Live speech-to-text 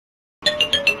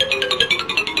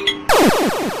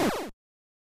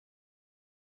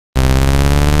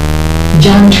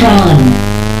Jontron.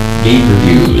 Game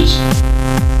reviews.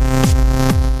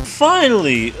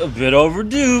 Finally, a bit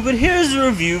overdue, but here's a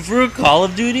review for Call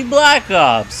of Duty Black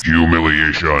Ops.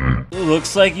 Humiliation.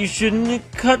 Looks like you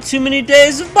shouldn't cut too many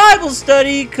days of Bible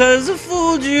study, cause I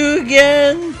fooled you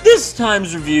again. This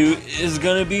time's review is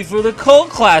gonna be for the cult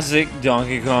classic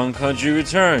Donkey Kong Country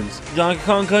Returns. Donkey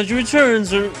Kong Country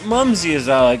Returns, or Mumsy as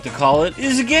I like to call it,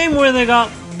 is a game where they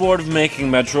got bored of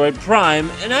making Metroid Prime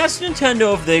and asked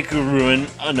Nintendo if they could ruin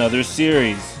another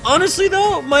series. Honestly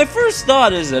though, my first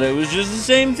thought is that it was just the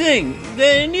same thing.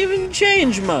 They didn't even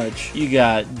change much. You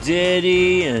got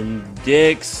Diddy and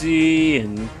Dixie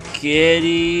and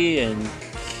Kitty and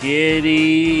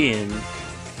Kitty and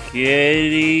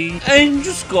Kitty, and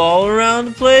just go all around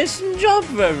the place and jump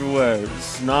everywhere.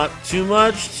 It's not too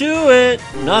much to it.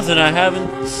 Nothing I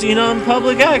haven't seen on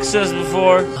public access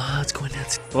before. Let's go in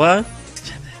that scene. What?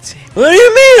 Scene. What do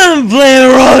you mean I'm playing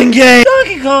the wrong game?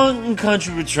 Donkey Kong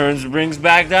Country Returns brings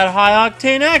back that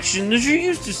high-octane action that you're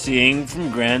used to seeing from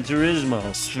Gran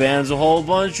Turismo. Spans a whole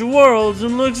bunch of worlds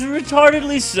and looks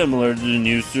retardedly similar to the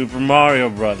new Super Mario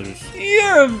Bros.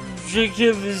 Your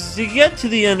objective is to get to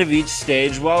the end of each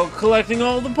stage while collecting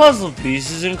all the puzzle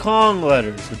pieces in Kong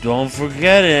letters. But don't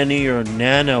forget any or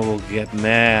Nana will get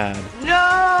mad.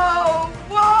 No!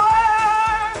 More!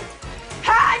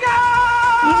 Hang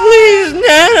on! Please, Nana,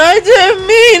 I didn't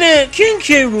mean it! King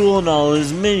K. Rool and all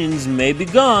his minions may be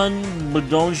gone, but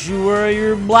don't you worry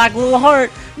your black little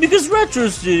heart, because Retro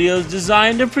Studios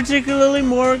designed a particularly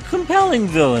more compelling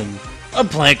villain. A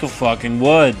plank of fucking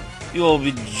wood. You'll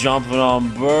be jumping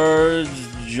on birds,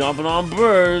 jumping on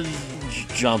birds,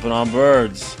 jumping on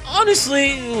birds.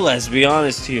 Honestly, let's be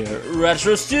honest here.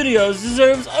 Retro Studios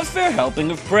deserves a fair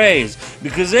helping of praise,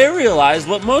 because they realize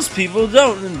what most people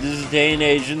don't in this day and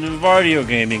age in the video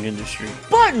gaming industry.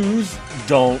 Buttons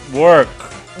don't work.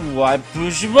 Why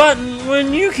push a button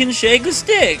when you can shake a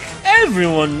stick?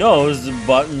 Everyone knows the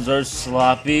buttons are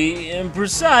sloppy,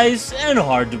 imprecise, and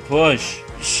hard to push.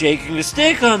 Shaking a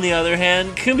stick, on the other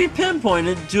hand, can be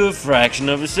pinpointed to a fraction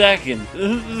of a second.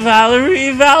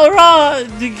 Valerie Valera,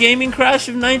 the gaming crash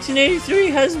of 1983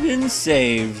 has been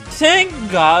saved. Thank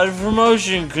God for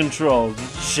motion controls.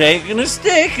 Shaking a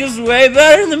stick is way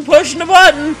better than pushing a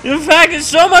button. In fact, it's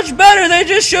so much better they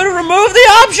just should have removed the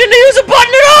option to use a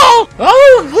button at all!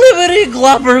 Oh, glibbity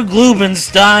glubber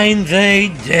gloobenstein, they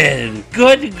did.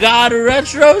 Good God,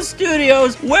 Retro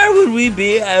Studios, where would we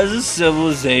be as a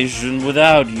civilization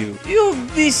without you? You'll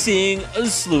be seeing a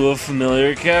slew of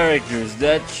familiar characters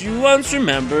that you once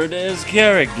remembered as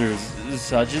characters,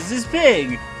 such as this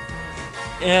pig.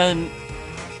 And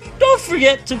don't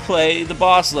forget to play the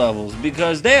boss levels,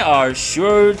 because they are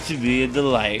sure to be a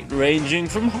delight, ranging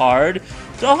from hard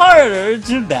to harder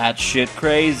to batshit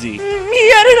crazy. Yet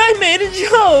I made a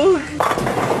joke!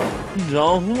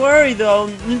 Don't worry though,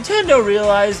 Nintendo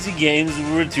realized the games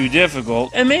were too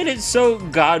difficult and made it so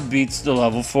God beats the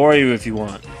level for you if you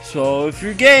want. So if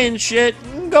you're gay and shit,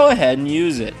 go ahead and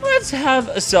use it. Let's have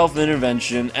a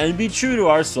self-intervention and be true to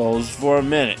our souls for a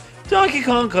minute. Donkey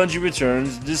Kong Country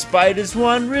Returns, despite its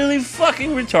one really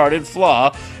fucking retarded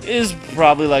flaw, is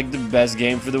probably like the best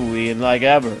game for the Wii and like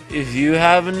ever. If you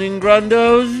have an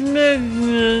Ingrundos,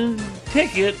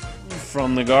 pick it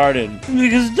from the garden.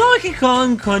 Because Donkey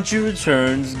Kong Country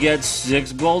Returns gets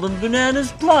 6 golden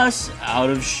bananas plus out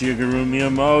of Shigeru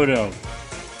Miyamoto.